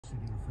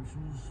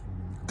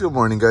Good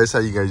morning, guys. How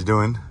you guys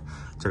doing?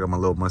 Check out my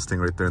little Mustang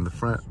right there in the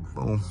front.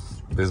 Boom.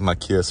 There's my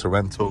Kia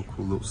Sorento,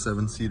 cool little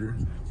 7-seater.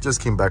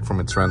 Just came back from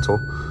its rental.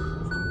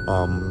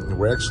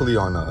 We're actually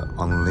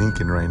on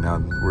Lincoln right now.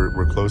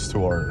 We're close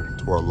to our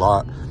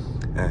lot,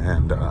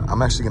 and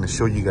I'm actually gonna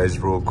show you guys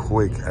real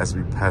quick as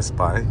we pass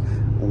by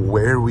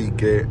where we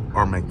get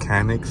our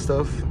mechanic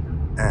stuff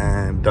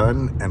and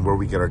done, and where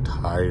we get our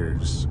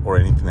tires or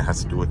anything that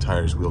has to do with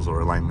tires, wheels,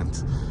 or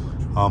alignments.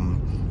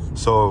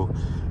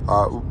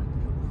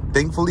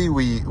 Thankfully,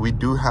 we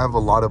do have a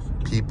lot of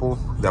people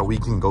that we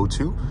can go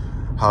to.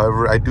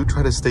 However, I do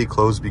try to stay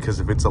close because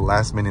if it's a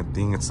last minute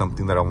thing, it's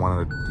something that I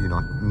want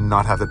to,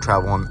 not have to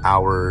travel an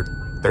hour,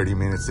 30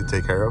 minutes to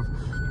take care of.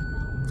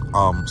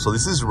 So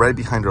this is right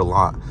behind our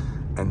lot.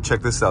 And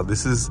check this out.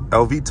 This is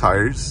LV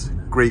Tires,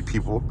 great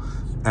people.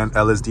 And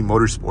LSD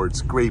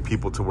Motorsports, great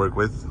people to work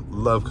with.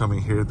 Love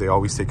coming here. They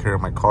always take care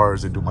of my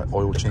cars. They do my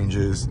oil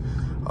changes.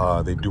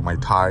 They do my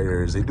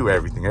tires. They do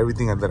everything.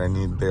 Everything that I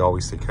need, they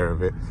always take care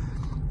of it.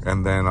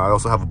 And then I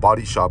also have a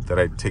body shop that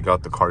I take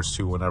out the cars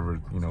to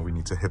whenever, we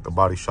need to hit the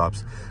body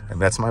shops.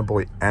 And that's my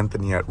boy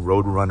Anthony at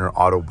RoadRunner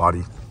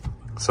AutoBody.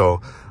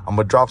 So I'm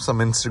going to drop some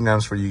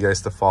Instagrams for you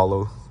guys to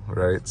follow,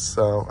 right?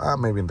 So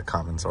maybe in the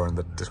comments or in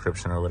the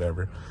description or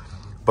whatever.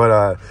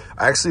 But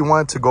I actually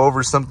wanted to go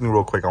over something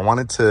real quick. I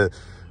wanted to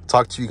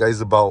talk to you guys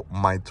about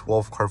my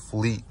 12-car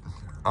fleet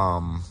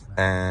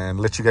and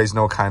let you guys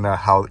know kind of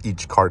how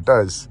each car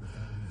does.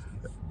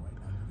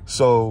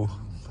 So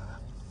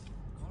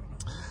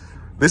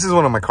this is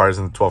one of my cars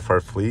in the 12-car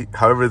fleet.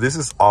 However, this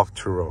is off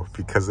Turo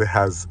because it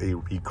has a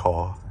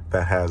recall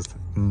that has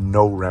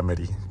no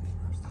remedy.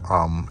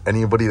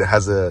 Anybody that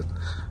has I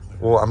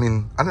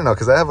don't know,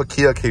 because I have a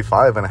Kia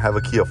K5 and I have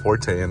a Kia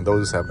Forte, and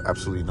those have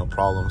absolutely no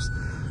problems.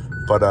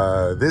 But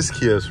this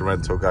Kia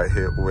Sorento got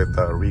hit with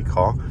a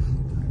recall.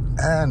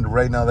 And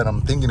right now that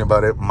I'm thinking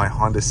about it, my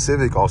Honda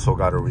Civic also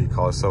got a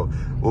recall. So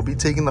we'll be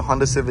taking the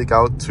Honda Civic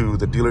out to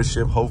the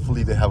dealership.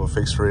 Hopefully they have a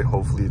fix for it.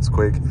 Hopefully it's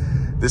quick.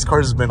 This car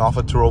has been off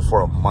of Turo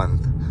for a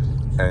month.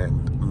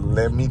 And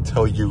let me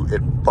tell you,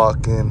 it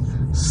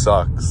fucking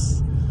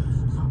sucks.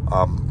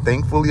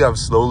 Thankfully, I've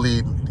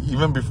slowly,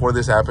 even before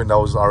this happened, I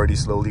was already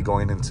slowly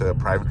going into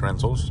private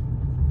rentals.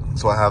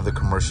 So I have the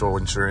commercial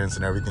insurance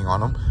and everything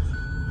on them.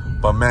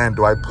 But man,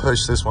 do I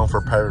push this one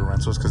for private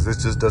rentals because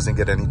this just doesn't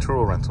get any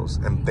Turo rentals.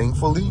 And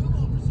thankfully,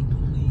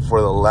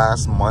 for the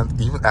last month,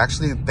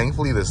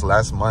 thankfully this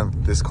last month,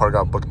 this car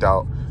got booked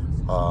out,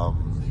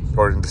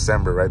 or in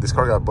December, right? This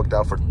car got booked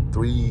out for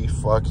 3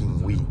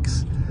 fucking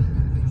weeks.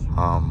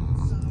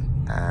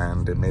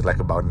 And it made like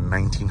about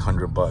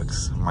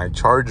 $1,900. My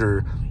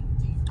Charger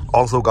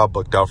also got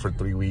booked out for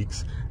 3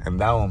 weeks,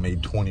 and that one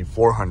made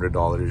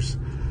 $2,400.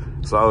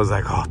 So I was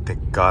like, oh,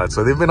 thank God.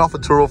 So they've been off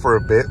of Turo for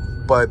a bit,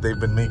 but they've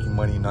been making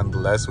money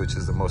nonetheless, which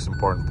is the most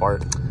important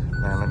part.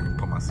 Man, let me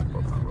put my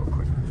seatbelt on real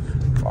quick.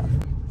 Oh,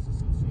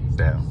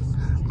 damn,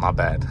 my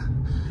bad.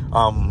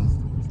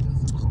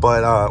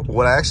 But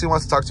what I actually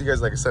want to talk to you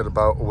guys, like I said,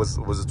 about was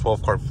a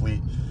 12-car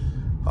fleet.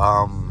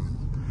 I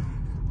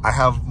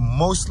have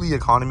mostly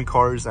economy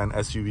cars and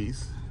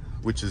SUVs,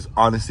 which is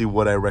honestly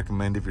what I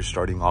recommend if you're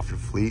starting off your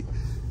fleet.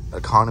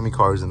 Economy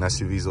cars and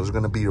SUVs, those are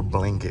going to be your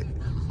blanket.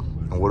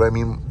 And what I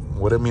mean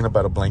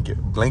about a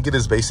blanket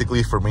is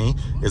basically, for me,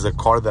 is a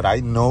car that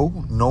I know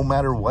no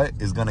matter what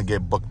is gonna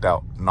get booked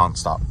out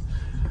nonstop.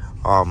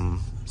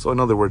 So in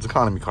other words,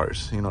 economy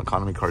cars.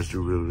 Economy cars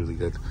do really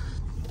good.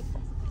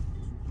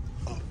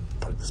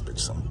 Park this bitch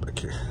somewhere back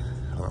here.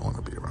 I don't want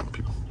to be around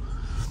people.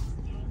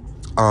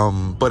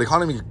 But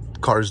economy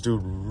cars do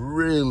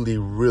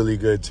really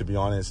good, to be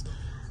honest.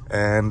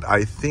 And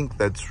I think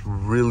that's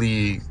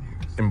really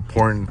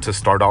important to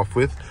start off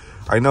with.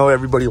 I know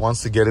everybody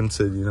wants to get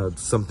into,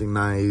 something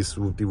nice,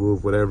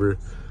 whoop-de-whoop, whatever.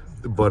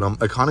 But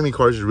economy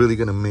cars are really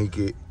going to make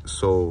it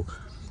so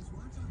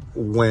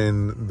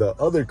when the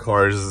other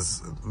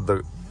cars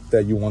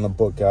that you want to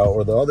book out,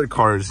 or the other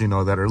cars,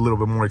 that are a little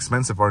bit more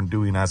expensive, aren't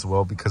doing as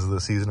well because of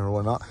the season or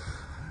whatnot,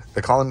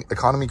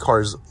 economy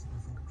cars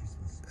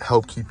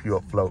help keep you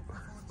afloat.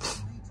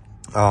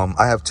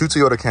 I have 2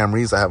 Toyota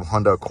Camrys. I have a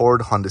Honda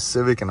Accord, Honda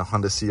Civic, and a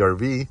Honda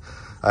CR-V.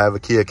 I have a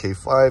Kia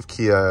K5,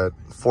 Kia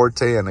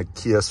Forte, and a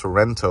Kia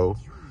Sorento,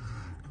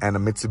 and a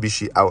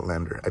Mitsubishi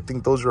Outlander. I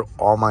think those are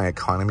all my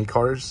economy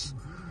cars.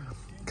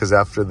 Because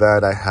after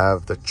that, I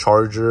have the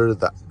Charger,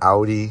 the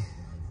Audi,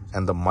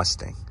 and the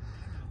Mustang.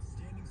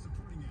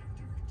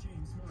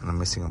 And I'm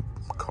missing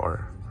a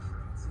car.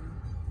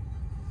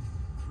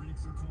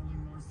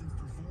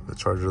 The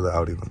Charger, the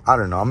Audi. I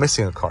don't know. I'm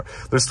missing a car.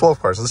 There's 12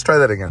 cars. Let's try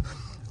that again.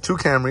 2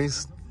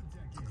 Camrys,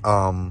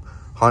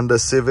 Honda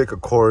Civic,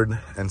 Accord,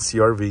 and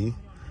CR-V.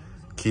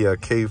 Kia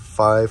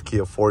K5,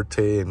 Kia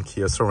Forte, and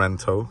Kia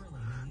Sorento.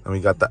 And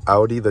we got the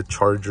Audi, the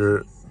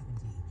Charger,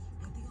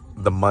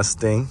 the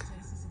Mustang,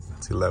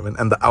 that's 11,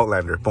 and the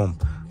Outlander. Boom,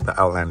 the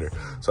Outlander.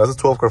 So that's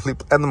a 12-car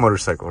fleet, and the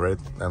motorcycle, right?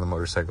 And the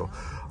motorcycle.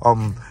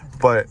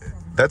 But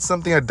that's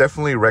something I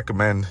definitely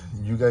recommend.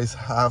 You guys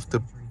have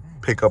to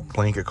pick up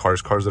blanket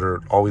cars that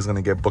are always going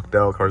to get booked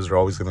out, cars that are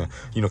always going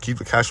to, keep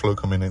the cash flow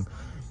coming in.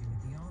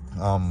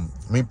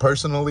 Me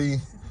personally,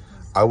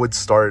 I would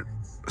start,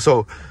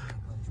 so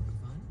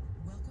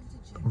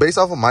based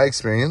off of my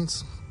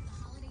experience,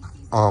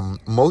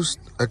 most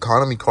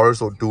economy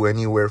cars will do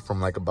anywhere from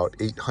like about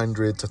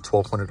 $800 to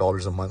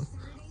 $1,200 a month,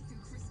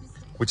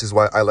 which is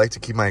why I like to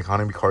keep my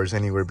economy cars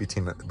anywhere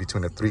between a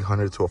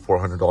 $300 to a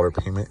 $400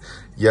 payment.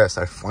 Yes,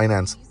 I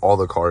finance all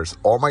the cars.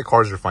 All my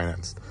cars are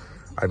financed.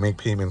 I make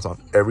payments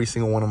on every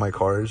single one of my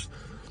cars.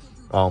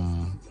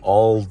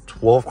 All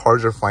 12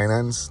 cars are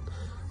financed.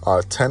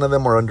 10 of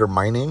them are under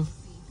my name.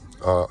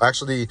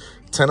 Actually,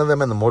 10 of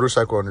them and the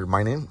motorcycle are under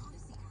my name.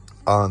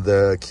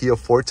 The Kia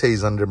Forte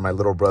is under my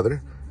little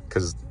brother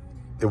because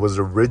it was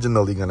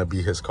originally going to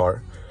be his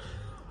car.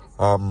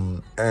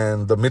 And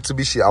the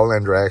Mitsubishi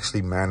Outlander I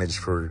actually managed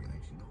for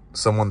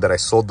someone that I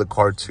sold the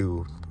car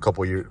to a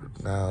couple years,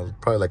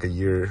 probably like a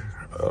year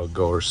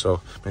ago or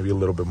so, maybe a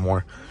little bit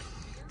more.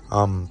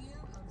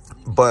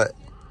 But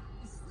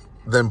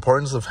the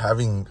importance of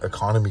having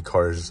economy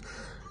cars,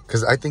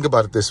 because I think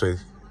about it this way.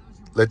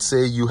 Let's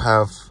say you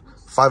have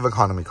 5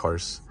 economy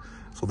cars.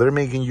 So they're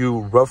making you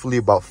roughly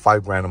about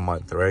 $5,000 a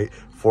month, right?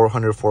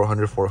 400,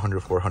 400, 400,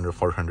 400,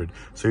 400.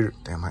 So you're,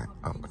 damn, my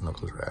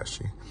knuckles are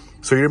ashy.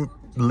 So you're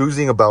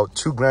losing about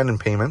 $2,000 in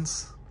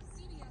payments,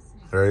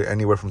 right?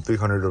 Anywhere from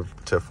 300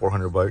 to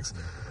 400 bucks.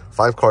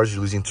 5 cars,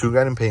 you're losing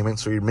 $2,000 in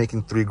payments. So you're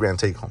making $3,000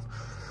 take home.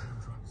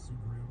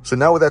 So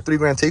now with that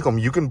 $3,000 take home,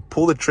 you can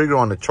pull the trigger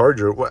on the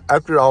Charger.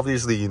 After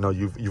obviously, you know,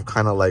 you've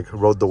kind of like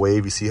rode the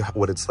wave, you see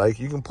what it's like.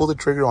 You can pull the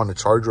trigger on the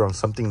Charger on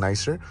something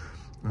nicer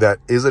that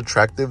is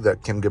attractive,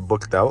 that can get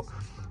booked out.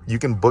 You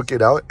can book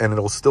it out and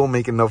it'll still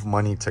make enough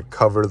money to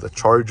cover the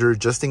Charger,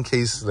 just in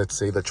case, let's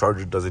say, the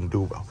Charger doesn't do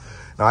well.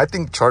 Now, I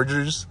think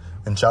Chargers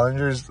and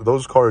Challengers,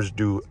 those cars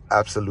do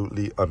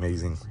absolutely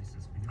amazing.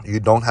 You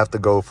don't have to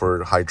go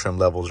for high trim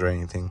levels or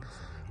anything.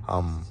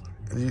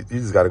 You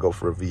just got to go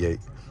for a V8.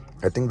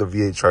 I think the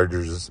V8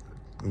 Chargers,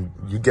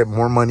 you get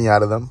more money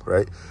out of them,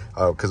 right?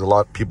 Because a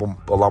lot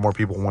more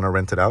people want to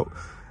rent it out.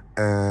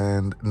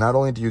 And not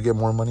only do you get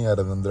more money out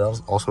of them, they're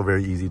also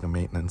very easy to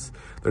maintenance.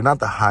 They're not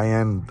the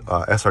high-end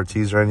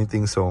SRTs or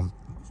anything, so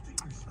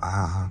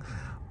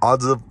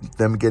odds of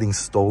them getting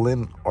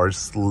stolen are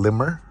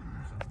slimmer,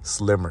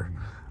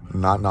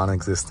 not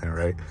non-existent,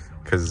 right?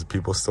 Because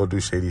people still do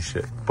shady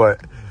shit.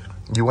 But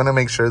you want to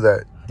make sure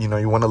that, you know,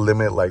 you want to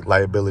limit like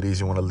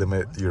liabilities, you want to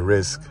limit your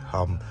risk.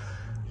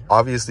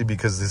 Obviously,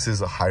 because this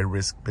is a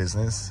high-risk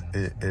business,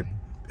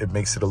 it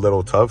makes it a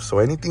little tough. So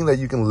anything that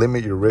you can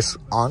limit your risk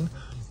on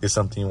is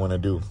something you want to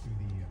do.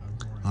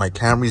 My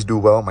Camrys do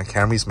well. My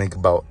Camrys make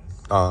about,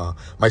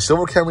 my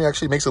silver Camry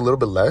actually makes a little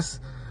bit less.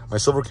 My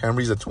silver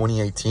Camry is a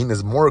 2018,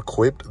 is more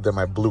equipped than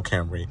my blue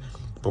Camry,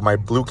 but my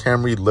blue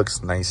Camry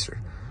looks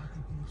nicer.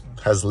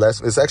 Has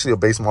less, it's actually a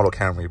base model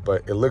Camry,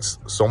 but it looks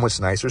so much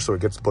nicer, so it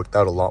gets booked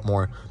out a lot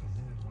more.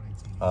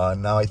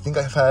 Now I think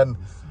I've had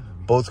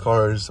both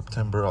cars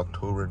September,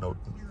 October, no,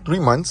 3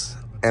 months,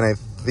 and I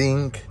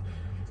think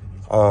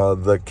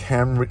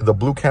the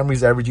blue Camry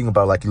is averaging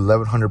about like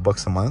 1,100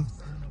 bucks a month,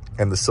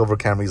 and the silver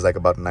Camry is like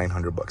about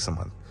 900 bucks a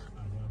month.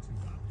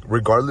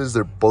 Regardless,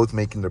 they're both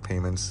making their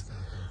payments.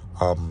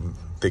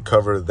 They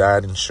cover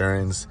that,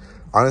 insurance.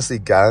 Honestly,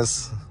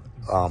 gas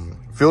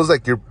feels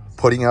like you're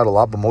putting out a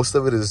lot, but most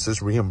of it is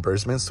just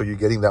reimbursement, so you're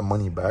getting that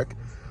money back.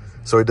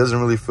 So it doesn't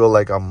really feel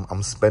like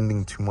I'm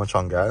spending too much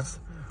on gas,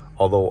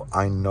 although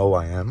I know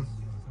I am.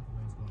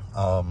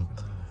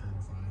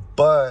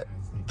 But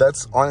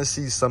that's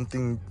honestly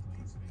something,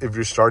 if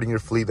you're starting your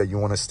fleet, that you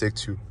want to stick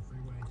to.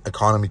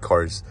 Economy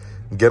cars,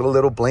 get a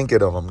little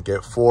blanket of them,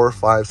 get 4,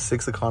 5,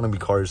 6 economy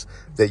cars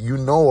that you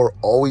know are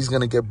always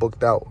going to get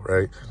booked out,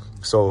 right?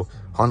 So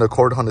Honda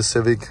Accord, Honda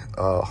Civic,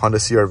 Honda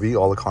CRV,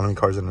 all economy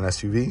cars in an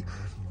SUV,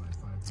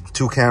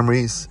 2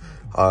 Camrys,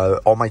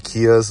 all my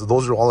Kias,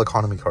 those are all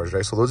economy cars,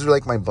 right? So those are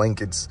like my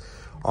blankets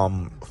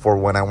for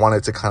when I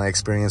wanted to kind of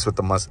experiment with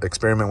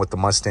the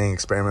Mustang,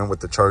 experiment with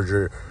the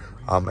Charger,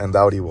 and the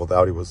Audi. Well, the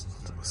Audi was,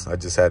 I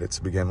just had it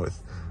to begin with.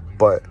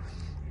 But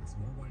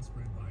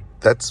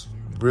that's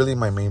really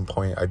my main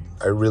point.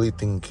 I really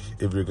think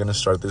if you're going to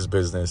start this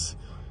business,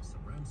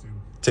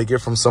 take it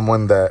from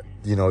someone that,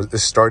 you know,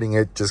 is starting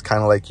it just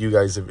kind of like you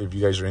guys. If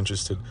you guys are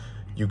interested,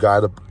 you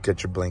got to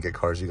get your blanket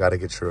cars. You got to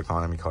get your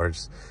economy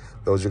cars.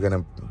 Those are going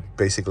to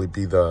basically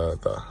be the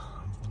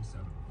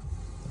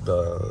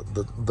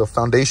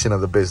foundation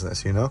of the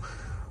business, you know?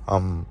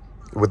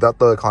 Without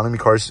the economy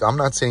cars, I'm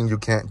not saying you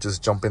can't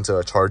just jump into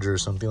a Charger or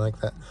something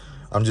like that.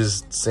 I'm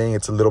just saying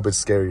it's a little bit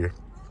scarier,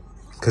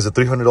 because a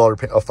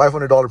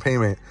 $500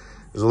 payment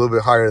is a little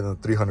bit higher than a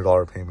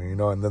 $300 payment, you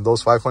know? And then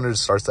those 500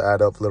 starts to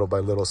add up little by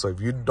little. So if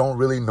you don't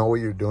really know what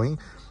you're doing,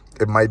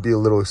 it might be a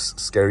little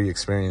scary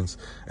experience.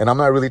 And I'm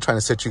not really trying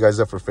to set you guys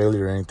up for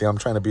failure or anything. I'm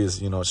trying to be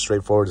as, you know,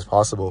 straightforward as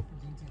possible.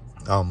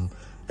 And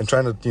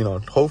trying to, you know,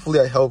 hopefully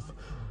I help.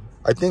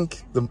 I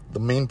think the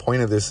main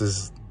point of this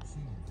is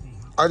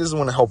I just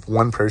want to help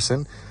one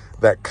person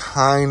that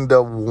kind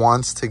of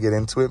wants to get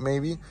into it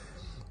maybe.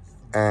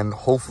 And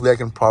hopefully I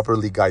can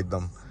properly guide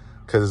them.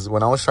 Because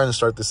when I was trying to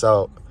start this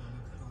out,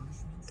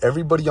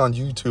 everybody on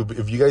YouTube,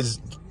 if you guys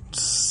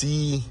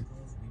see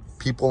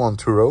people on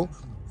Turo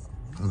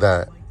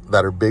that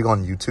are big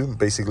on YouTube,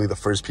 basically the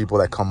first people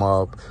that come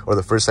up, or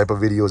the first type of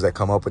videos that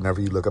come up whenever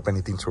you look up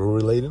anything Turo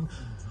related,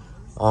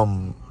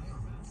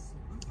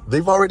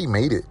 they've already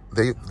made it.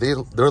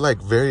 They're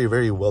like very,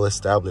 very well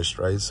established,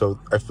 right? So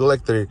I feel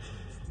like they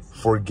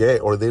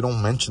forget, or they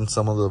don't mention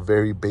some of the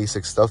very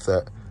basic stuff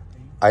that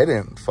I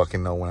didn't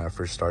fucking know when I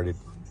first started.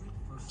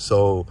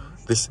 So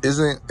this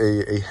isn't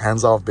a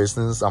hands-off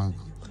business.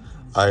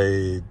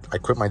 I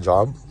quit my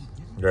job,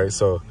 right?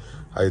 So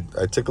I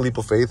took a leap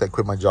of faith. I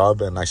quit my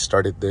job and I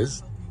started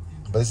this.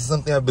 But this is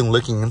something I've been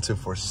looking into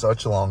for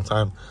such a long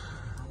time.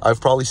 I've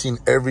probably seen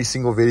every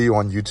single video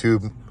on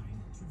YouTube,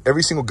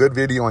 every single good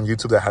video on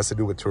YouTube that has to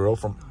do with Turo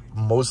from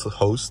most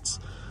hosts.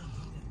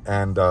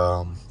 And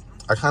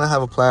I kind of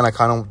have a plan.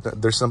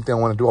 There's something I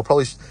want to do. I'll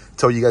probably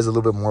tell you guys a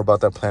little bit more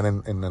about that plan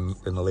in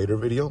a later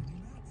video.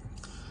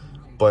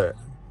 But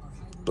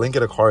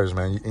blanket of cars,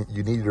 man.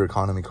 You need your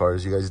economy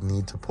cars. You guys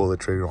need to pull the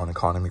trigger on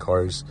economy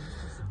cars.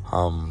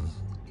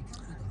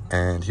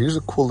 And here's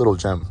a cool little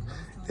gem.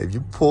 If you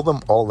pull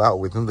them all out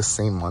within the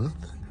same month,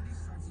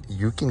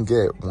 you can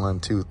get 1,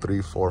 2,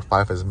 3, 4,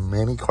 5, as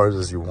many cars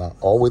as you want,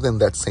 all within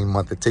that same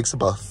month. It takes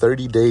about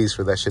 30 days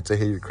for that shit to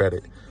hit your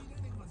credit.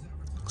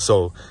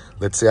 So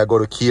let's say I go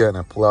to Kia and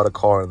I pull out a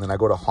car, and then I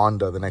go to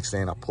Honda the next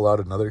day and I pull out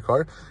another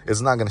car.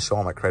 It's not going to show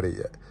on my credit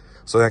yet.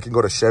 So then I can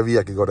go to Chevy,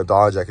 I can go to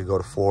Dodge, I can go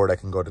to Ford, I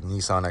can go to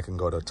Nissan, I can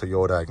go to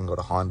Toyota, I can go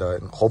to Honda,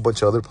 and a whole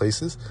bunch of other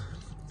places,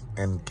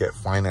 and get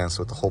financed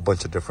with a whole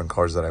bunch of different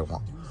cars that I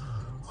want.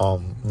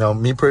 Now,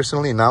 me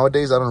personally,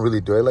 nowadays, I don't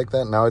really do it like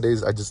that.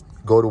 Nowadays, I just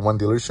go to one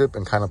dealership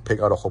and kind of pick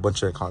out a whole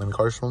bunch of economy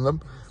cars from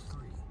them.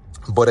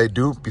 But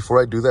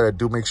before I do that, I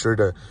do make sure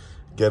to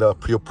get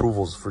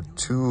pre-approvals for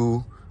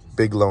 2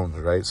 big loans,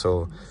 right?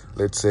 So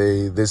let's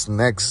say this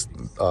next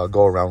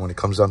go around, when it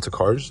comes down to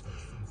cars,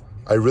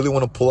 I really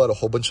want to pull out a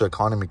whole bunch of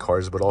economy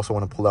cars, but also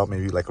want to pull out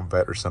maybe like a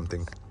vet or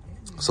something.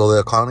 So the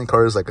economy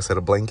car is, like I said,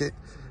 a blanket,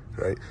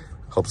 right?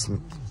 Helps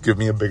give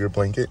me a bigger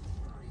blanket.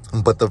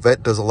 But the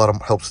vet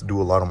helps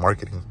do a lot of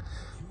marketing.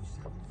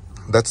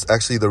 That's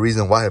actually the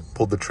reason why I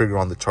pulled the trigger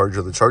on the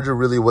Charger. The Charger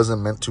really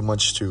wasn't meant too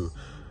much to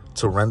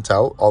rent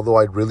out, although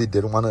I really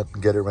did want to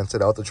get it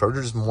rented out. The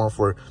Charger is more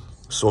for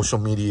social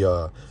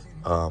media,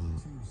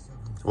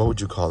 what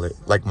would you call it?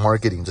 Like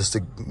marketing, just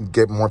to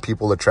get more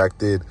people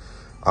attracted,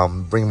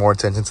 bring more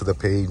attention to the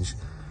page.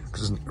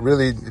 Because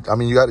really, I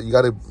mean, you got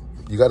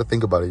to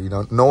think about it. You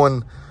know,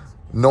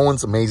 no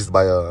one's amazed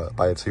by a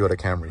Toyota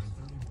Camry.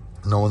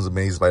 No one's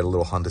amazed by the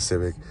little Honda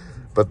Civic.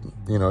 But,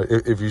 you know,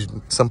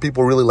 some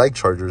people really like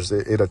Chargers.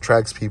 It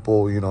attracts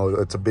people. You know,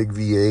 it's a big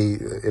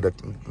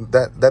V8.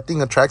 That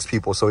thing attracts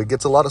people. So it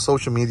gets a lot of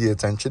social media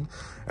attention.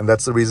 And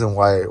that's the reason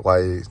why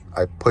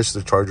I push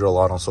the Charger a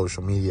lot on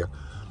social media.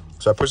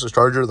 So I push the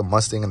Charger, the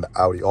Mustang, and the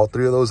Audi. All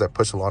 3 of those I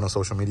push a lot on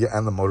social media,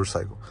 and the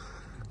motorcycle.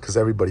 Because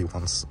everybody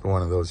wants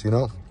one of those, you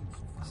know.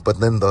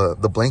 But then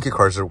the blanket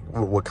cars are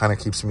what kind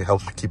of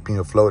helps keep me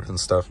afloat and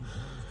stuff.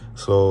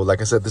 So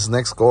like I said, this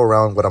next go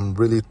around, what I'm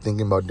really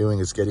thinking about doing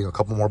is getting a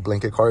couple more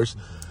blanket cars.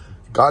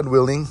 God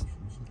willing,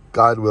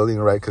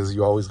 right? Because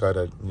you always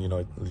gotta, you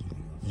know,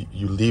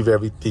 you leave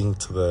everything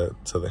to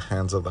the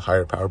hands of the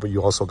higher power, but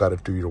you also gotta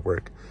do your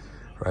work,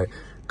 right?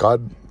 I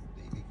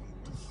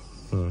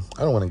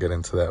don't want to get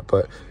into that,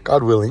 but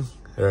God willing,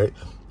 right?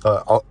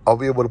 I'll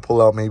be able to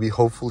pull out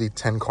hopefully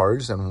 10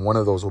 cars, and one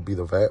of those will be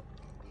the vet.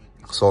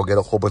 So I'll get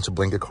a whole bunch of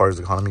blanket cars,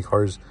 economy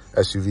cars,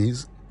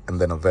 SUVs, and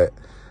then a vet.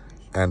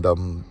 And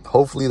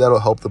hopefully that'll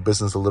help the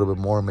business a little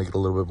bit more, make it a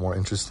little bit more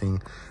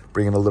interesting,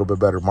 bring in a little bit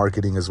better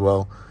marketing as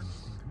well.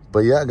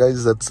 But yeah,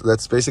 guys,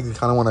 that's basically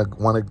kind of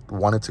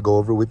wanted to go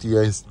over with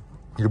you guys.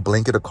 Your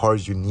blanket of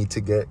cars, you need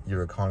to get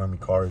your economy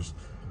cars.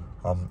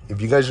 If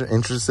you guys are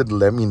interested,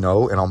 let me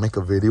know, and I'll make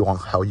a video on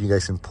how you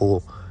guys can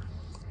pull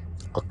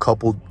a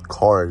couple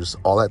cars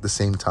all at the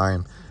same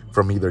time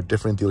from either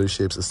different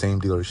dealerships, the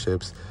same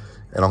dealerships.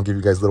 And I'll give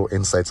you guys little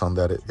insights on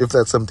that, if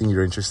that's something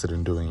you're interested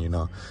in doing, you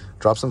know.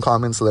 Drop some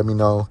comments, let me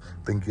know.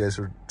 Thank you guys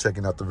for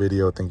checking out the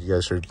video. Thank you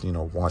guys for, you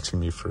know, watching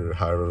me for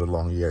however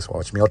long you guys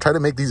watch me. I'll try to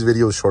make these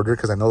videos shorter,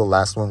 because I know the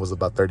last one was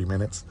about 30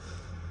 minutes.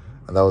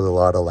 And that was a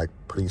lot of, like,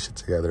 putting shit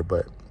together.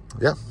 But,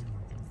 yeah.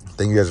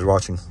 Thank you guys for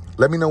watching.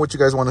 Let me know what you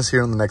guys want to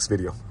hear in the next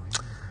video.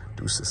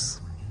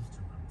 Deuces.